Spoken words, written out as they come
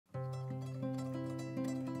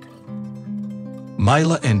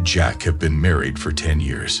Mila and Jack have been married for 10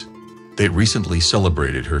 years. They recently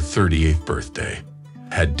celebrated her 38th birthday,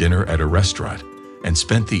 had dinner at a restaurant, and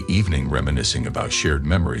spent the evening reminiscing about shared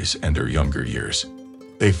memories and their younger years.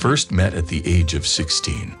 They first met at the age of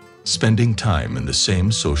 16, spending time in the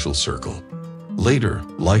same social circle. Later,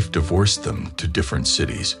 life divorced them to different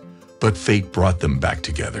cities, but fate brought them back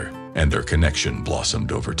together, and their connection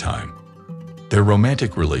blossomed over time. Their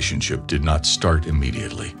romantic relationship did not start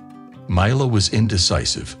immediately. Mila was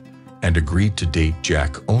indecisive and agreed to date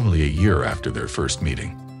Jack only a year after their first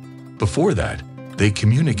meeting. Before that, they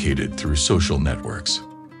communicated through social networks.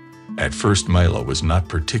 At first, Mila was not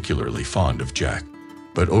particularly fond of Jack,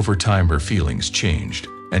 but over time her feelings changed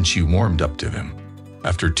and she warmed up to him.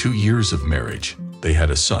 After 2 years of marriage, they had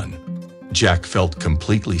a son. Jack felt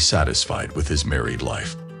completely satisfied with his married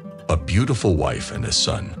life. A beautiful wife and a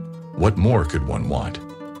son. What more could one want?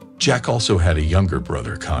 Jack also had a younger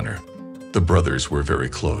brother, Connor. The brothers were very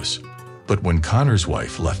close, but when Connor's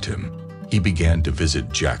wife left him, he began to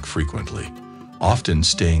visit Jack frequently, often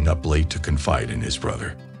staying up late to confide in his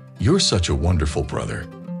brother. "You're such a wonderful brother,"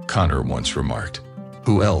 Connor once remarked.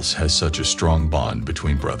 Who else has such a strong bond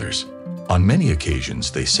between brothers? On many occasions,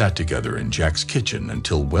 they sat together in Jack's kitchen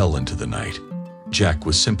until well into the night. Jack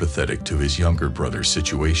was sympathetic to his younger brother's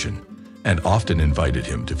situation and often invited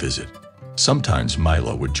him to visit. Sometimes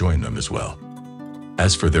Mila would join them as well.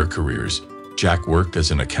 As for their careers, Jack worked as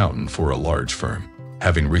an accountant for a large firm,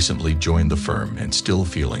 having recently joined the firm and still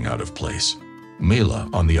feeling out of place. Mila,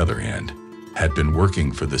 on the other hand, had been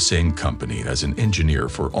working for the same company as an engineer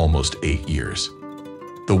for almost 8 years.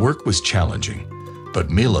 The work was challenging, but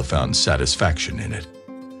Mila found satisfaction in it.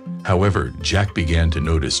 However, Jack began to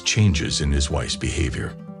notice changes in his wife's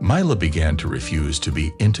behavior. Mila began to refuse to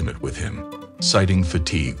be intimate with him, citing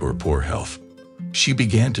fatigue or poor health. She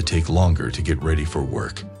began to take longer to get ready for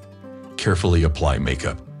work, carefully apply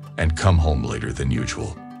makeup, and come home later than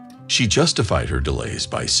usual. She justified her delays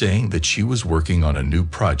by saying that she was working on a new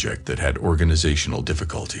project that had organizational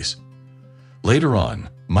difficulties. Later on,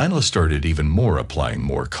 Mila started even more applying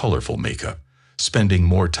more colorful makeup, spending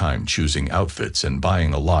more time choosing outfits and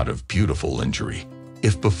buying a lot of beautiful lingerie.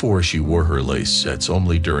 If before she wore her lace sets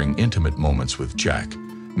only during intimate moments with Jack,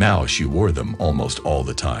 now she wore them almost all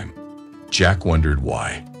the time. Jack wondered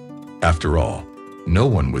why. After all, no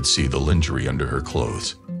one would see the lingerie under her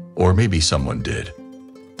clothes, or maybe someone did.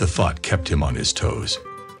 The thought kept him on his toes,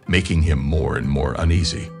 making him more and more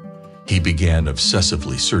uneasy. He began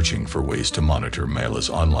obsessively searching for ways to monitor Mila's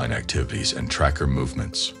online activities and track her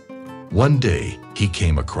movements. One day, he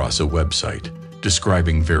came across a website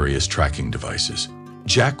describing various tracking devices.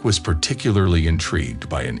 Jack was particularly intrigued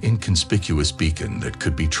by an inconspicuous beacon that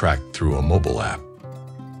could be tracked through a mobile app.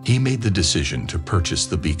 He made the decision to purchase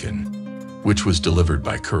the beacon, which was delivered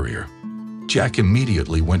by courier. Jack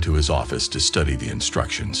immediately went to his office to study the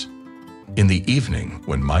instructions. In the evening,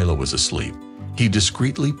 when Mila was asleep, he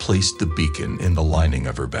discreetly placed the beacon in the lining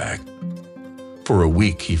of her bag. For a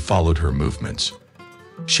week, he followed her movements,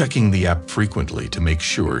 checking the app frequently to make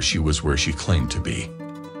sure she was where she claimed to be.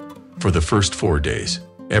 For the first 4 days,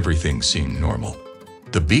 everything seemed normal.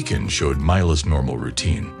 The beacon showed Mila's normal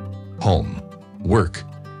routine: home, work,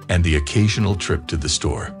 and the occasional trip to the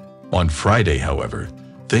store. On Friday, however,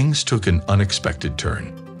 things took an unexpected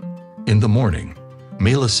turn. In the morning,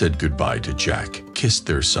 Mila said goodbye to Jack, kissed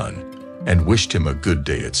their son, and wished him a good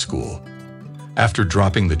day at school. After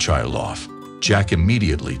dropping the child off, Jack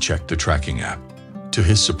immediately checked the tracking app. To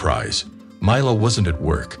his surprise, Mila wasn't at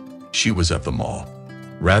work, she was at the mall.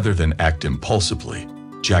 Rather than act impulsively,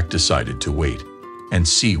 Jack decided to wait and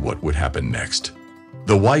see what would happen next.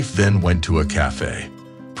 The wife then went to a cafe,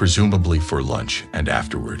 presumably for lunch, and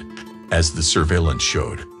afterward, as the surveillance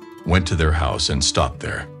showed, went to their house and stopped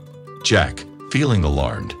there. Jack, feeling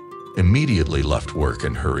alarmed, immediately left work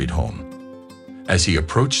and hurried home. As he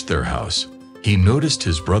approached their house, he noticed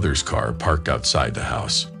his brother's car parked outside the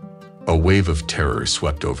house. A wave of terror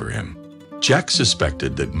swept over him. Jack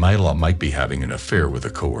suspected that Mila might be having an affair with a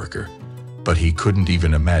coworker, but he couldn't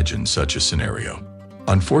even imagine such a scenario.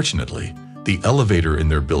 Unfortunately, the elevator in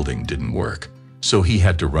their building didn't work, so he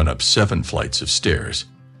had to run up 7 flights of stairs,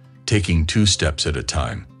 taking 2 steps at a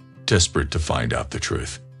time, desperate to find out the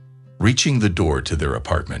truth. Reaching the door to their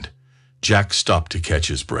apartment, Jack stopped to catch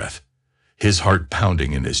his breath, his heart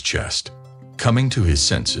pounding in his chest. Coming to his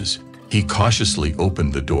senses, he cautiously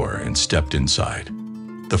opened the door and stepped inside.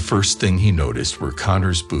 The first thing he noticed were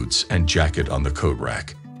Connor's boots and jacket on the coat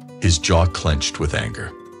rack, his jaw clenched with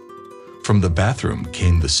anger. From the bathroom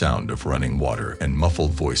came the sound of running water and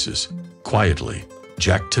muffled voices. Quietly,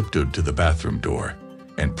 Jack tiptoed to the bathroom door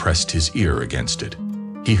and pressed his ear against it.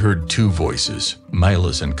 He heard two voices,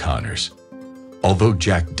 Mila's and Connor's. Although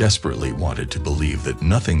Jack desperately wanted to believe that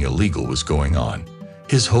nothing illegal was going on,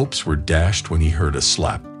 his hopes were dashed when he heard a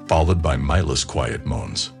slap, followed by Mila's quiet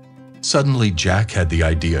moans. Suddenly, Jack had the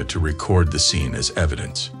idea to record the scene as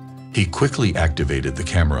evidence. He quickly activated the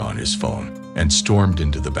camera on his phone and stormed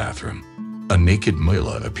into the bathroom. A naked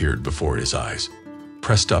Mila appeared before his eyes,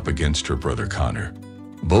 pressed up against her brother Connor.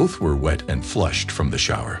 Both were wet and flushed from the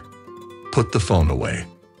shower. "Put the phone away,"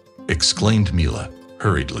 exclaimed Mila,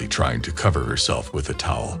 hurriedly trying to cover herself with a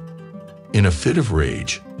towel. In a fit of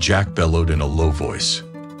rage, Jack bellowed in a low voice,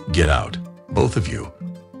 "Get out, both of you."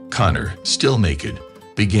 Connor, still naked,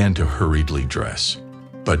 began to hurriedly dress,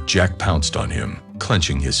 but Jack pounced on him,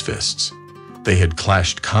 clenching his fists. They had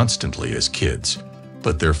clashed constantly as kids,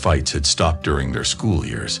 but their fights had stopped during their school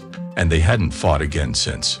years, and they hadn't fought again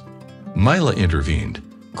since. Mila intervened,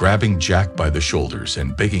 grabbing Jack by the shoulders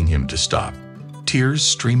and begging him to stop, tears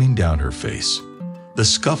streaming down her face. The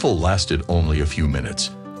scuffle lasted only a few minutes,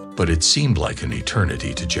 but it seemed like an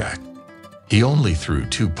eternity to Jack. He only threw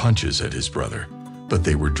 2 punches at his brother, but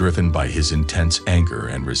they were driven by his intense anger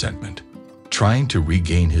and resentment. Trying to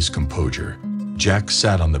regain his composure, Jack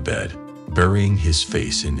sat on the bed, burying his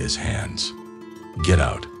face in his hands. "Get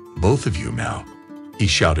out, both of you now," he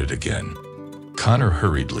shouted again. Connor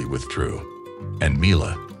hurriedly withdrew, and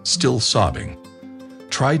Mila, still sobbing,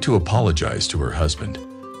 tried to apologize to her husband,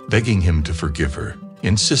 begging him to forgive her,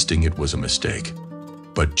 insisting it was a mistake.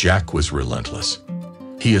 But Jack was relentless.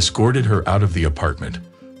 He escorted her out of the apartment,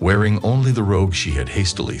 wearing only the robe she had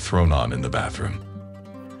hastily thrown on in the bathroom.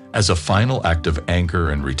 As a final act of anger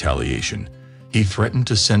and retaliation, he threatened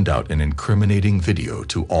to send out an incriminating video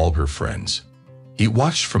to all her friends. He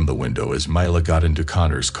watched from the window as Mila got into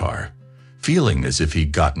Connor's car, feeling as if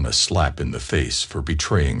he'd gotten a slap in the face for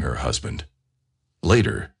betraying her husband.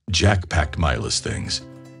 Later, Jack packed Mila's things,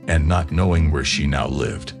 and not knowing where she now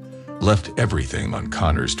lived, left everything on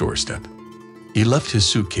Connor's doorstep. He left his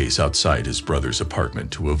suitcase outside his brother's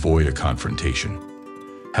apartment to avoid a confrontation.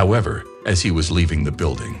 However, as he was leaving the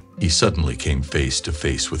building, he suddenly came face to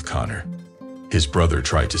face with Connor. His brother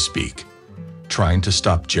tried to speak, trying to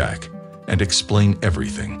stop Jack and explain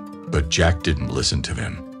everything, but Jack didn't listen to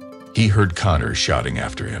him. He heard Connor shouting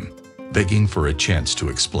after him, begging for a chance to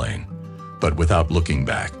explain, but without looking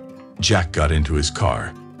back, Jack got into his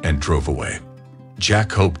car and drove away.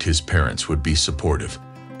 Jack hoped his parents would be supportive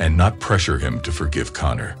and not pressure him to forgive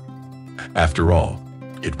Connor. After all,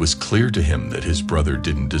 it was clear to him that his brother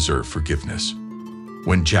didn't deserve forgiveness.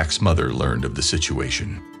 When Jack's mother learned of the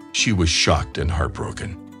situation, she was shocked and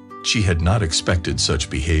heartbroken. She had not expected such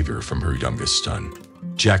behavior from her youngest son.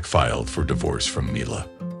 Jack filed for divorce from Mila,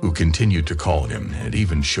 who continued to call him and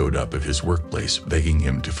even showed up at his workplace begging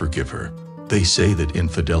him to forgive her. They say that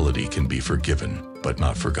infidelity can be forgiven, but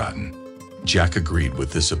not forgotten. Jack agreed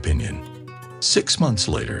with this opinion. 6 months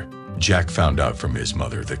later, Jack found out from his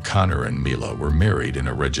mother that Connor and Mila were married in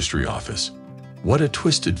a registry office. What a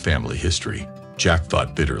twisted family history, Jack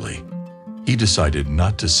thought bitterly. He decided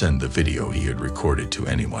not to send the video he had recorded to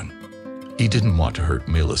anyone. He didn't want to hurt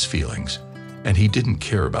Mila's feelings, and he didn't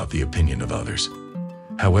care about the opinion of others.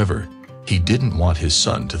 However, he didn't want his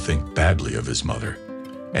son to think badly of his mother,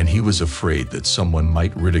 and he was afraid that someone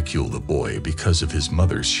might ridicule the boy because of his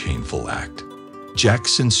mother's shameful act. Jack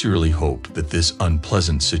sincerely hoped that this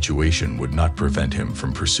unpleasant situation would not prevent him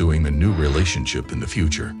from pursuing a new relationship in the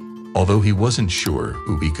future. Although he wasn't sure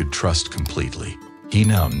who he could trust completely, he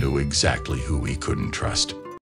now knew exactly who he couldn't trust.